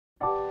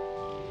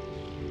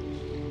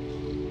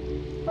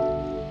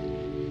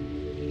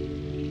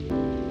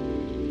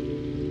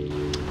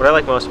What I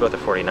like most about the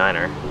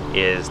 49er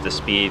is the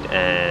speed,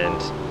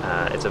 and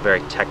it's a very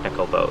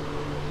technical boat.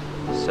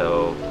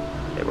 So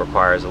it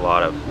requires a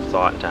lot of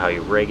thought into how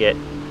you rig it.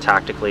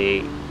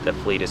 Tactically, the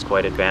fleet is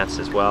quite advanced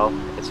as well.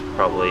 It's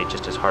probably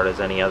just as hard as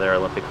any other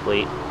Olympic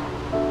fleet.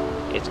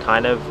 It's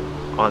kind of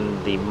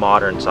on the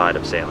modern side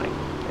of sailing.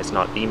 It's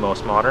not the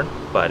most modern,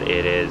 but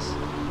it is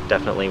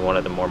definitely one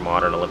of the more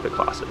modern Olympic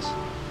classes.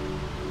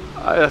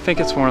 I think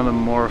it's one of the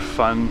more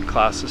fun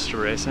classes to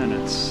race in.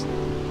 It's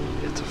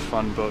a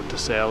fun boat to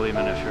sail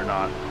even if you're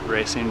not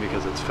racing,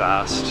 because it's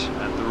fast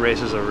and the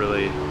races are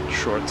really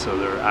short, so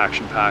they're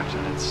action-packed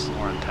and it's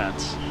more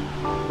intense.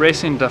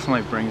 Racing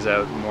definitely brings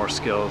out more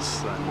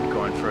skills than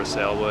going for a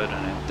sail would,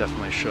 and it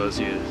definitely shows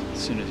you as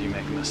soon as you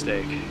make a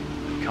mistake.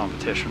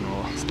 Competition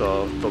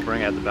they'll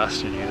bring out the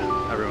best in you,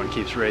 and everyone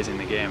keeps raising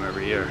the game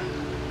every year.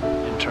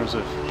 In terms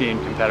of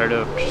being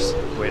competitive, just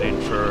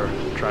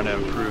trying to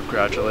improve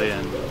gradually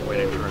and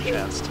waiting for a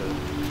chance to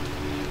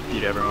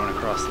beat everyone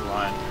across the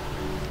line.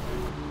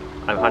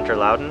 I'm Hunter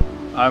Lowden.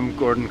 I'm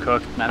Gordon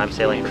Cook. I'm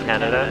sailing for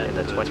Canada in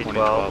the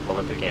 2012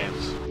 Olympic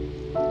Games.